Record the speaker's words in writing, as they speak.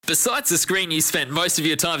Besides the screen you spent most of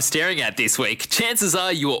your time staring at this week, chances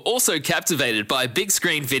are you are also captivated by a big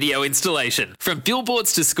screen video installation. From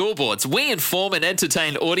billboards to scoreboards, we inform and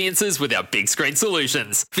entertain audiences with our big screen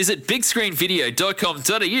solutions. Visit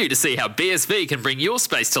bigscreenvideo.com.au to see how BSV can bring your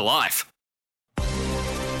space to life.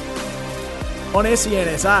 On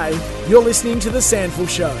SENSA, you're listening to The SANFL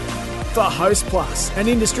Show. For Host Plus, an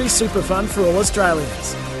industry super fund for all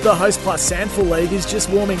Australians. The Host Plus SANFL League is just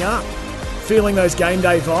warming up. Feeling those game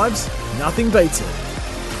day vibes? Nothing beats it.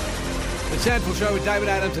 The SANFL Show with David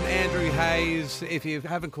Adams and Andrew Hayes. If you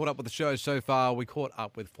haven't caught up with the show so far, we caught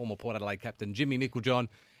up with former Port Adelaide captain Jimmy Micklejohn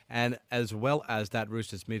and as well as that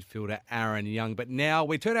Roosters midfielder Aaron Young. But now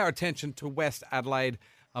we turn our attention to West Adelaide.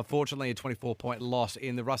 Unfortunately, a 24-point loss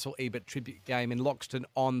in the Russell Ebert tribute game in Loxton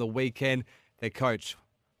on the weekend. Their coach,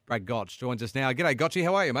 Brad GOTCH, joins us now. G'day, Gotchy.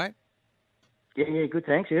 How are you, mate? Yeah, good,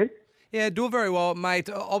 thanks, you. Yeah, doing very well, mate.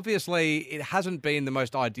 Obviously, it hasn't been the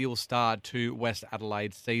most ideal start to West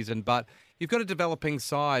Adelaide's season, but you've got a developing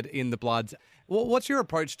side in the Bloods. What's your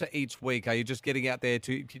approach to each week? Are you just getting out there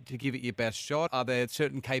to give it your best shot? Are there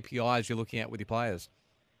certain KPIs you're looking at with your players?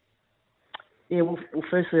 Yeah, well,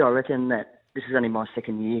 firstly, I reckon that this is only my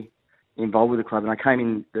second year involved with the club, and I came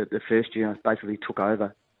in the first year and I basically took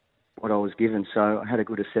over what I was given, so I had a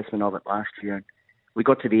good assessment of it last year. And we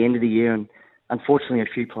got to the end of the year, and unfortunately, a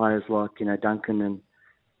few players like Duncan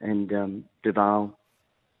and Duval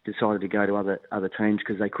decided to go to other teams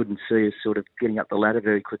because they couldn't see us sort of getting up the ladder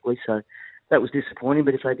very quickly. So that was disappointing.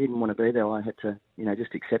 But if they didn't want to be there, I had to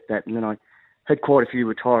just accept that. And then I had quite a few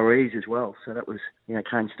retirees as well. So that was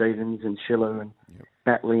Kane Stevens and Schiller and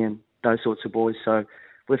Batley and those sorts of boys. So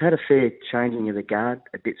we've had a fair changing of the guard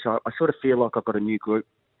a bit. So I sort of feel like I've got a new group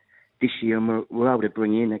this year, and we're able to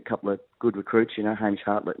bring in a couple of good recruits. Hamish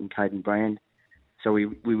Hartlett and Caden Brand. So we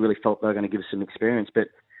really felt they were going to give us some experience. But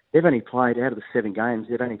they've only played, out of the 7 games,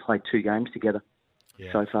 they've only played 2 games together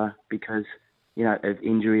so far because, of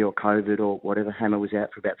injury or COVID or whatever. Hammer was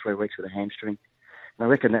out for about 3 weeks with a hamstring. And I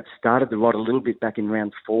reckon that started the rot a little bit back in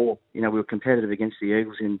round 4. We were competitive against the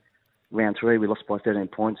Eagles in round 3. We lost by 13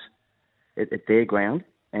 points at their ground.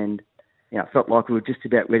 And, it felt like we were just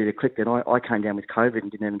about ready to click. Then I came down with COVID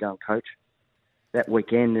and didn't even go and coach that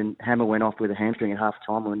weekend. And Hammer went off with a hamstring at half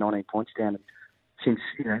time. We were 19 points down. And since,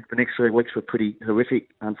 the next 3 weeks were pretty horrific,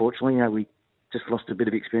 unfortunately. We just lost a bit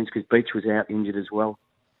of experience because Beach was out injured as well.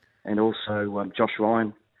 And also Josh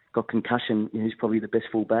Ryan got concussion. He's probably the best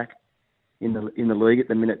fullback in the league at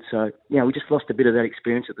the minute. So, we just lost a bit of that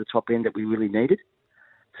experience at the top end that we really needed.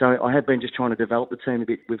 So I have been just trying to develop the team a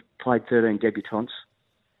bit. We've played 13 debutants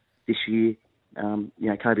this year.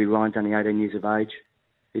 Kobe Ryan's only 18 years of age.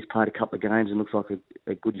 He's played a couple of games and looks like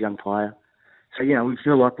a good young player. So, we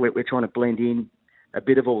feel like we're trying to blend in a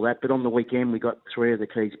bit of all that. But on the weekend, we got 3 of the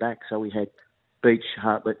keys back. So we had Beach,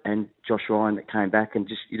 Hartlett and Josh Ryan that came back, and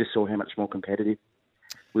you just saw how much more competitive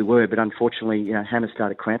we were. But unfortunately, Hammer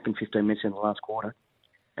started cramping 15 minutes in the last quarter,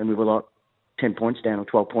 and we were like 10 points down or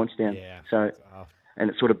 12 points down. Yeah. So, and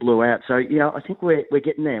it sort of blew out. So, I think we're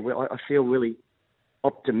getting there. I feel really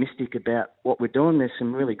optimistic about what we're doing. There's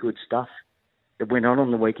some really good stuff that went on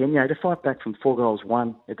the weekend. To fight back from 4 goals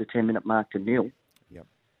won at the 10-minute mark to 0,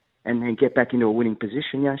 and then get back into a winning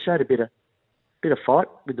position. Showed a bit of fight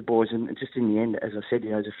with the boys, and just in the end, as I said,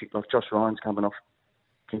 like Josh Ryan's coming off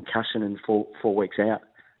concussion and 4 weeks out,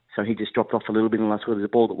 so he just dropped off a little bit in the last quarter. There's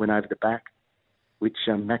a ball that went over the back, which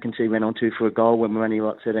McEntee went on to for a goal when we're only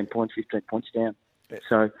like 13 points, 15 points down.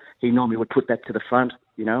 So he normally would put that to the front,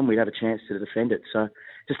 and we'd have a chance to defend it. So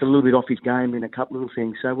just a little bit off his game in a couple of little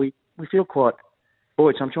things. So we feel quite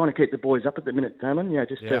buoyant. So I'm trying to keep the boys up at the minute, Damon.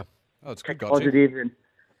 Just to it's good, positive and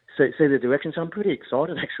see the direction. So I'm pretty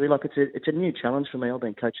excited, actually. Like it's a new challenge for me. I've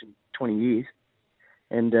been coaching 20 years,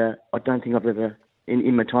 and I don't think I've ever,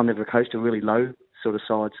 in my time, ever coached a really low sort of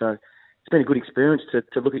side. So it's been a good experience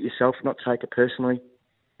to look at yourself, not take it personally,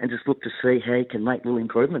 and just look to see how you can make little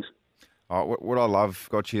improvements. What I love,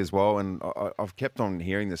 Gotchy, as well, and I've kept on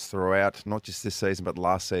hearing this throughout, not just this season, but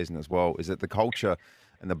last season as well, is that the culture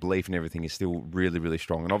and the belief and everything is still really, really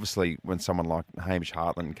strong. And obviously, when someone like Hamish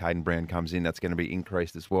Hartlett and Caden Brown comes in, that's going to be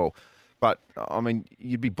increased as well. But,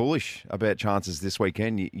 you'd be bullish about chances this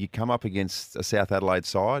weekend. You come up against a South Adelaide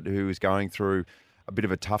side who is going through a bit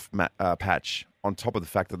of a tough patch, on top of the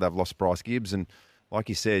fact that they've lost Bryce Gibbs. And like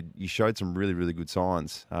you said, you showed some really, really good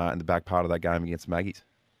signs in the back part of that game against Maggies.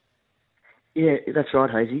 Yeah, that's right,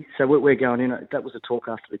 Hazy. So we're going in. That was a talk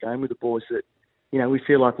after the game with the boys that, we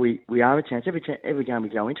feel like we are a chance. Every game we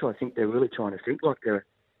go into, I think they're really trying to think like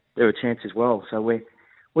they're a chance as well. So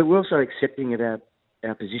we're also accepting of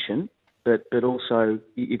our position, but also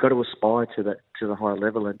you've got to aspire to the higher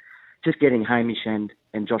level. And just getting Hamish and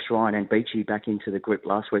and Josh Ryan and Beachy back into the group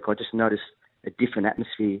last week, I just noticed a different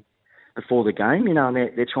atmosphere before the game, and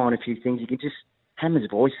they're trying a few things. You can just Hammer's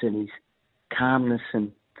voice and his calmness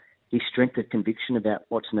and his strength of conviction about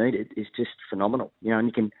what's needed is just phenomenal. And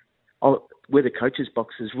you can, where the coaches'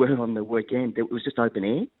 boxes were on the weekend, it was just open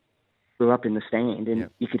air. We were up in the stand, and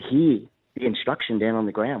you could hear the instruction down on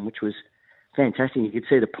the ground, which was fantastic. You could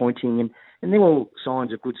see the pointing, and they were all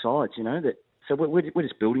signs of good sides, So we're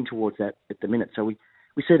just building towards that at the minute. So we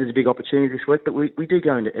see it as a big opportunity this week, but we do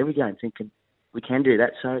go into every game thinking we can do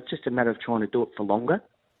that. So it's just a matter of trying to do it for longer.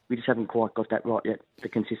 We just haven't quite got that right yet, the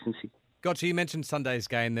consistency. Gotcha. You mentioned Sunday's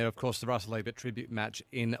game there, of course, the Russell Ebert tribute match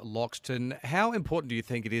in Loxton. How important do you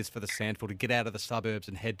think it is for the SANFL to get out of the suburbs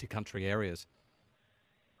and head to country areas?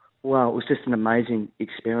 Well, it was just an amazing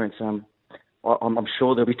experience. I'm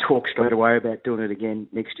sure there'll be talk straight away about doing it again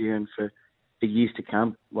next year and for years to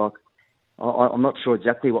come. Like, I'm not sure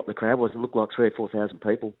exactly what the crowd was. It looked like 3,000 or 4,000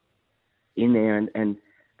 people in there, and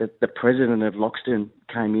the president of Loxton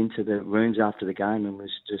came into the rooms after the game and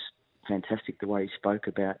was just fantastic the way he spoke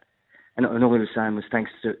about. And all he was saying was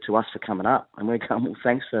thanks to us for coming up, and we're going, well,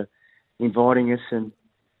 thanks for inviting us. And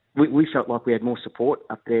we felt like we had more support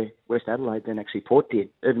up there, West Adelaide, than actually Port did,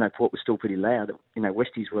 even though Port was still pretty loud.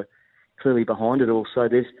 Westies were clearly behind it all. So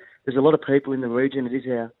there's a lot of people in the region.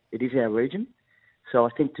 It is our region. So I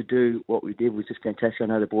think to do what we did was just fantastic. I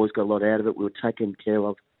know the boys got a lot out of it. We were taken care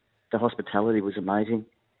of. The hospitality was amazing,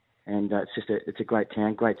 and it's a great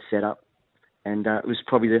town, great setup, and it was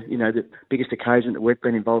probably the biggest occasion that we've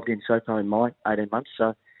been involved in so far in my 18 months.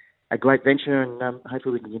 So a great venture, and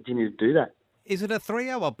hopefully we can continue to do that. Is it a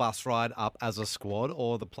 3-hour bus ride up as a squad,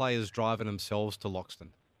 or the players driving themselves to Loxton?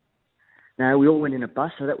 No, we all went in a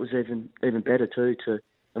bus, so that was even better too.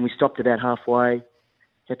 And we stopped about halfway.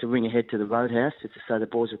 Had to ring ahead to the roadhouse just to say the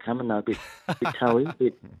boys were coming. They were a bit toey,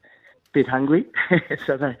 bit hungry.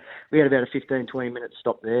 So we had about a 15, 20-minute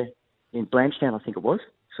stop there in Blanchetown, I think it was.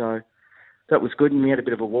 So that was good, and we had a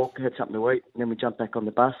bit of a walk, had something to eat, and then we jumped back on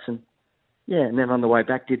the bus, and then on the way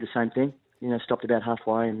back did the same thing. Stopped about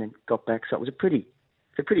halfway and then got back. So it was a pretty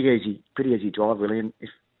easy drive, really. And if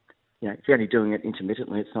you're only doing it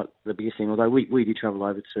intermittently, it's not the biggest thing. Although we did travel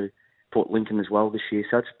over to Port Lincoln as well this year,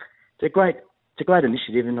 so it's a great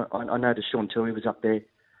initiative. And I noticed Sean Toohey was up there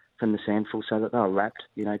from the SANFL, so that they were rapt,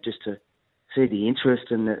 just to see the interest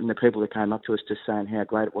and the people that came up to us just saying how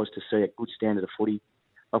great it was to see a good standard of footy.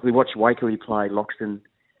 Like we watched Waikerie play Loxton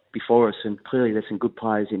before us, and clearly there's some good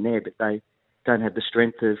players in there, but they don't have the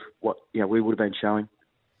strength of what we would have been showing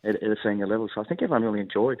at a senior level. So I think everyone really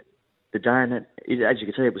enjoyed the day, and as you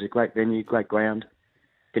can see, it was a great venue, great ground,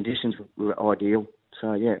 conditions were ideal. So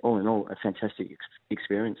all in all, a fantastic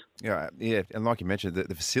experience. Yeah, and like you mentioned,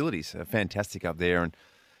 the facilities are fantastic up there, and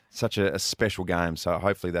such a special game. So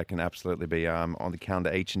hopefully that can absolutely be on the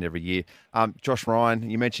calendar each and every year. Josh Ryan,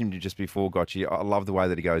 you mentioned just before, GOTCH. I love the way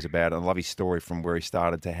that he goes about it. I love his story from where he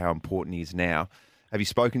started to how important he is now. Have you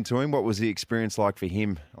spoken to him? What was the experience like for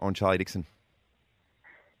him on Charlie Dixon?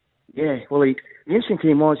 Yeah, well, the interesting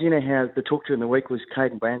thing was, how the talk to him in the week was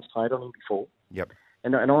Caden Brown's played on him before. Yep.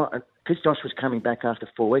 And because Josh was coming back after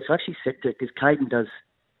 4 weeks, I actually said to it, because Caden does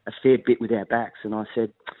a fair bit with our backs, and I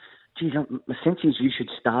said, geez, my sense is you should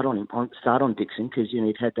start on Dixon, because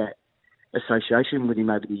you've had that association with him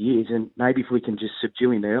over the years, and maybe if we can just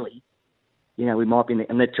subdue him early, we might be in there,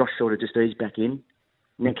 and let Josh sort of just ease back in.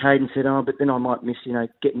 And then Caden said, but then I might miss,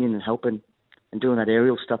 getting in and helping and doing that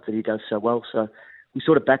aerial stuff that he does so well. So we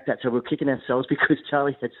sort of backed that. So we're kicking ourselves because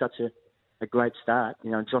Charlie had such a great start.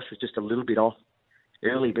 Josh was just a little bit off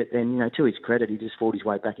early, but then, to his credit, he just fought his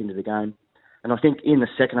way back into the game. And I think in the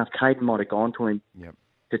second half, Caden might have gone to him,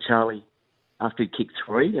 to Charlie, after he kicked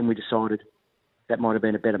 3, and we decided that might have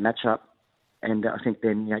been a better matchup. And I think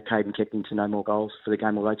then, Caden kept him to no more goals for the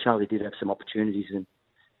game, although Charlie did have some opportunities and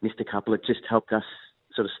missed a couple. It just helped us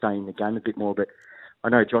sort of stay in the game a bit more. But I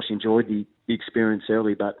know Josh enjoyed the experience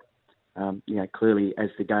early, but, clearly as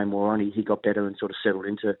the game wore on, he got better and sort of settled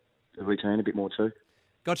into the routine a bit more too.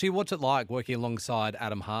 GOTCH, what's it like working alongside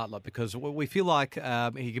Adam Hartlett? Because we feel like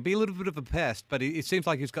he can be a little bit of a pest, but it seems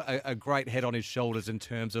like he's got a great head on his shoulders in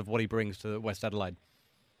terms of what he brings to West Adelaide.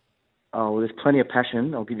 Oh, well, there's plenty of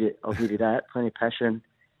passion. I'll give you that. Plenty of passion,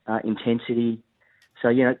 intensity. So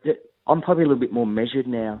I'm probably a little bit more measured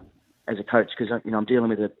now as a coach because I'm dealing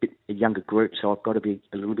with a younger group, so I've got to be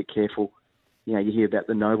a little bit careful. You hear about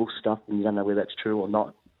the noble stuff, and you don't know whether that's true or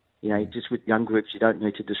not. Just with young groups, you don't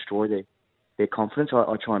need to destroy their confidence.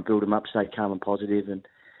 I try and build them up, stay calm and positive, and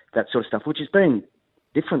that sort of stuff, which has been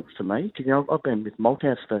different for me because I've been with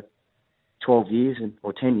Malthouse for 12 years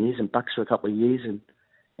or 10 years, and Bucks for a couple of years,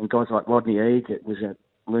 and guys like Rodney Eade that was a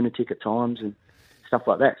lunatic at times, and stuff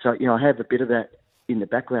like that. So, I have a bit of that in the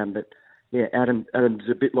background, but yeah, Adam's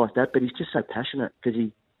a bit like that, but he's just so passionate because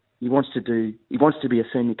he wants to be a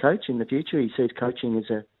senior coach in the future. He sees coaching as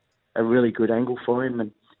a really good angle for him,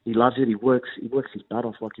 and he loves it. He works his butt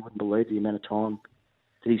off, like you wouldn't believe the amount of time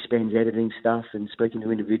that he spends editing stuff and speaking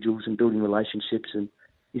to individuals and building relationships. And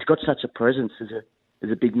he's got such a presence as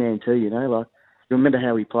a big man too. Like you remember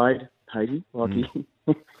how he played, Hazy? Like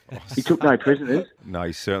he took no prisoners. No,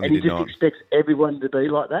 he certainly did not. And he just expects everyone to be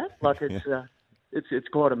like that. Like it's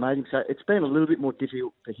quite amazing. So it's been a little bit more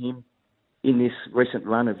difficult for him in this recent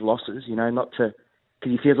run of losses. Because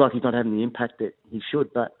he feels like he's not having the impact that he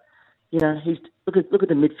should. But he's look at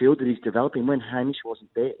the midfield that he's developing. When Hamish wasn't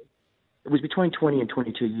there, it was between 20 and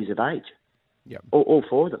 22 years of age. Yep. All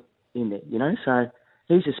four of them in there. So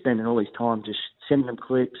he's just spending all his time just sending them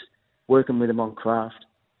clips, working with them on craft,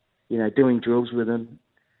 doing drills with them,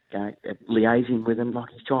 liaising with them. Like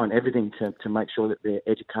he's trying everything to make sure that they're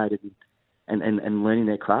educated and learning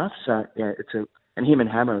their craft. So yeah, and him and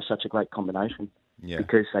Hammer are such a great combination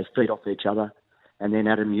because they feed off each other. And then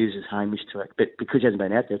Adam uses Hamish to it. But because he hasn't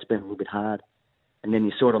been out there, it's been a little bit hard. And then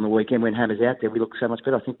you saw it on the weekend when Hammer's out there, we look so much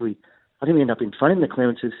better. I think we end up in front in the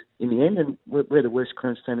clearances in the end, and we're the worst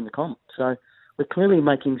clearance team in the comp. So we're clearly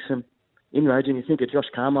making some inroads. And you think of Josh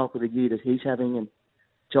Carmichael, the year that he's having, and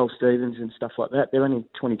Joel Stevens and stuff like that. They're only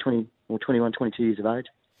 20 or 21, 22 years of age.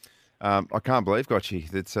 I can't believe, Gotchy,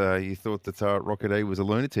 that you thought that Rocket E was a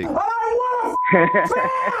lunatic.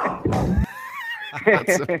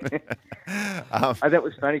 That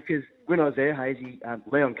was funny because when I was there, Hazy,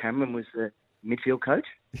 Leon Cameron was the midfield coach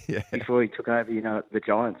before he took over, the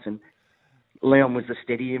Giants, and Leon was the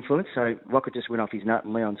steady influence. So Rocket just went off his nut,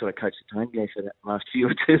 and Leon sort of coached the team for that last year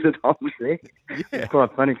or two that I was there. Yeah. It's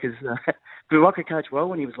quite funny because but Rocket coached well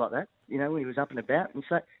when he was like that, when he was up and about. And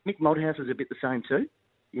so Mick Malthouse was a bit the same too.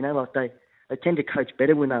 Like they tend to coach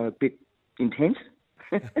better when they're a bit intense.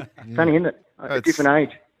 Funny, isn't it? A different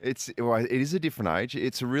age. It is a different age.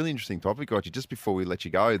 It's a really interesting topic, Gotchy. Just before we let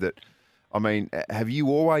you go, have you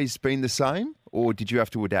always been the same, or did you have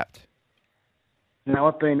to adapt? No,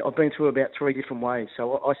 I've been through about 3 different ways.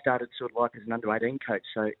 So I started sort of like as an under-18 coach.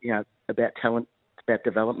 So about talent, about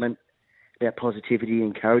development, about positivity,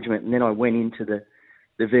 encouragement, and then I went into the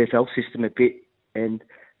VFL system a bit, and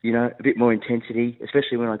a bit more intensity,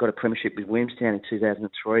 especially when I got a premiership with Williamstown in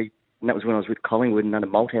 2003, and that was when I was with Collingwood and under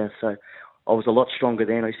Malthouse. So I was a lot stronger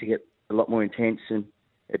then. I used to get a lot more intense and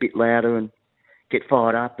a bit louder and get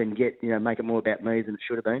fired up and make it more about me than it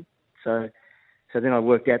should have been. So then I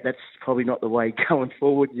worked out that's probably not the way going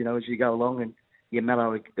forward, as you go along and you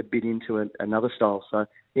mellow a bit into another style. So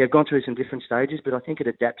yeah, I've gone through some different stages, but I think it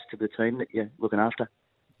adapts to the team that you're looking after.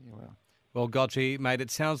 Yeah, Well, Gotchy, mate, it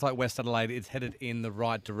sounds like West Adelaide is headed in the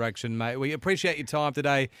right direction, mate. We appreciate your time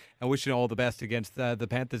today and wish you all the best against the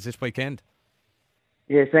Panthers this weekend.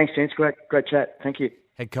 Yeah, thanks, gents. Great chat. Thank you.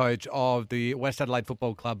 Head coach of the West Adelaide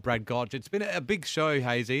Football Club, Brad Gotch. It's been a big show,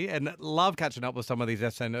 Hazy, and love catching up with some of these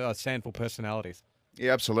SANFL personalities.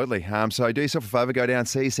 Yeah, absolutely. So do yourself a favour, go down,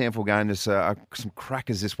 see SANFL game. There's some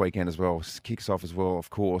crackers this weekend as well. Kicks off as well, of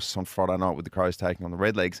course, on Friday night with the Crows taking on the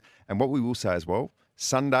Redlegs. And what we will say as well,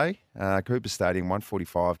 Sunday, Cooper Stadium,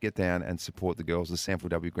 1:45. Get down and support the girls. The SANFL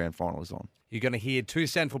W Grand Final is on. You're going to hear 2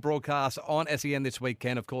 SANFL broadcasts on SEN this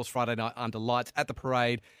weekend. Of course, Friday night under lights at the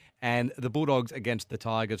parade, and the Bulldogs against the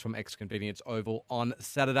Tigers from Ex-Convenience Oval on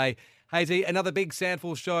Saturday. Hazy, another big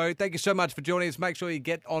SANFL show. Thank you so much for joining us. Make sure you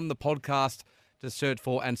get on the podcast to search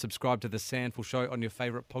for and subscribe to the SANFL show on your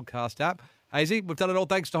favourite podcast app. Hazy, we've done it all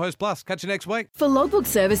thanks to Host Plus. Catch you next week. For logbook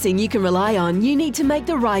servicing you can rely on, you need to make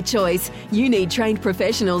the right choice. You need trained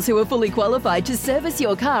professionals who are fully qualified to service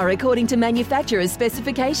your car according to manufacturer's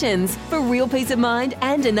specifications. For real peace of mind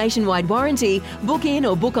and a nationwide warranty, book in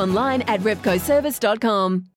or book online at repcoservice.com.